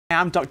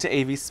I'm Dr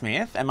Evvie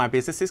Smith and my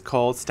business is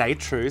called Stay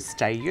True,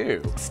 Stay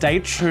You. Stay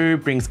True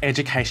brings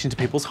education to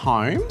people's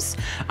homes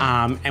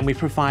and we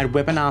provide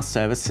webinar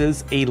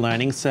services,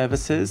 e-learning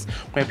services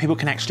where people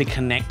can actually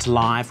connect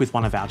live with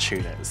one of our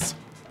tutors.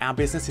 Our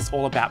business is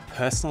all about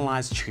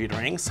personalised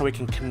tutoring, so we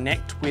can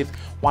connect with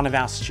one of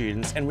our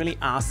students and really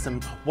ask them,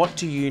 what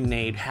do you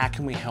need? How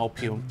can we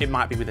help you? It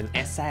might be with an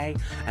essay,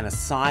 an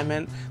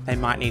assignment, they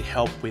might need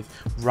help with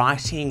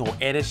writing or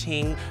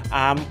editing,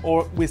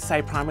 or with,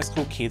 say, primary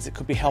school kids, it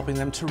could be helping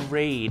them to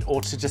read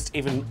or to just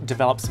even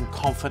develop some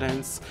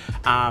confidence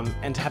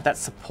and to have that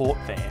support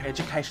there.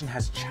 Education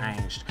has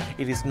changed.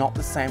 It is not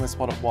the same as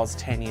what it was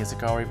 10 years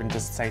ago or even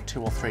just, say,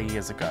 2 or 3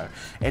 years ago.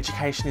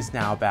 Education is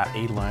now about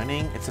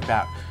e-learning, it's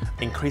about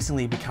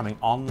increasingly becoming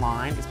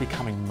online, it's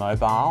becoming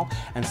mobile,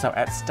 and so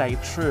at Stay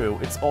True,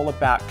 it's all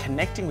about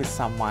connecting with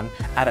someone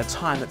at a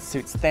time that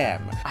suits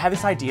them. I had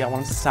this idea, I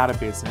wanted to start a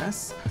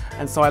business,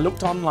 and so I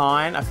looked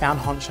online, I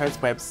found Honcho's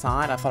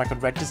website, I thought I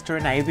could register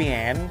an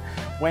ABN,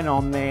 went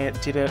on there,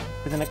 did it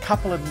within a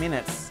couple of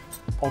minutes,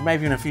 or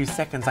maybe in a few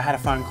seconds, I had a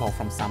phone call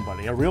from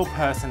somebody. A real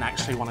person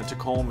actually wanted to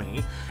call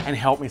me and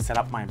help me set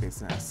up my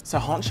business. So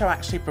Honcho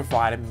actually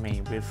provided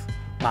me with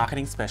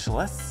marketing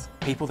specialists,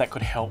 people that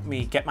could help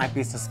me get my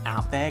business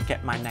out there,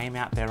 get my name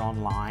out there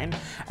online.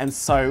 And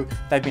so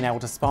they've been able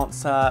to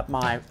sponsor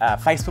my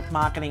Facebook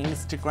marketing,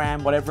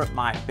 Instagram, whatever it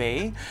might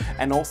be,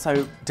 and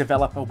also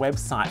develop a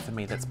website for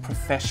me that's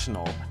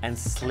professional and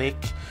slick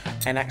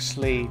and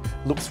actually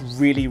looks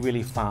really,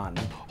 really fun.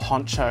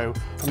 Honcho,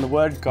 from the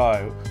word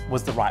go,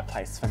 was the right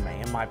place for me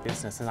and my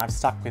business, and I've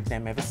stuck with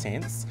them ever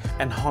since.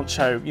 And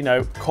Honcho, you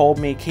know, called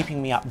me,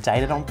 keeping me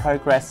updated on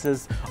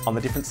progresses, on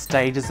the different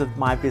stages of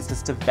my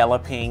business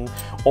developing,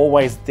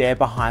 always there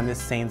behind the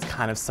scenes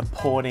kind of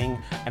supporting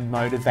and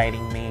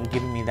motivating me and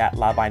giving me that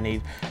love I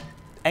need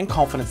and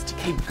confidence to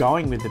keep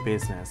going with the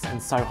business.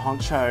 And so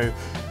Honcho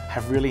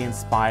have really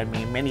inspired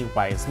me in many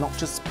ways, not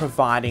just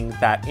providing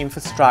that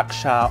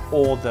infrastructure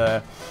or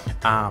the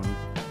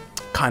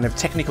kind of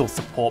technical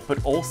support,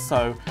 but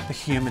also the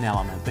human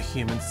element, the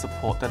human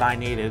support that I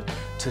needed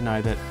to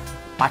know that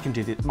I can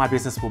do this. My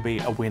business will be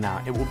a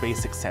winner, it will be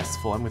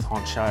successful, and with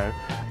Honcho,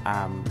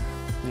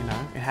 you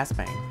know, it has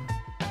been.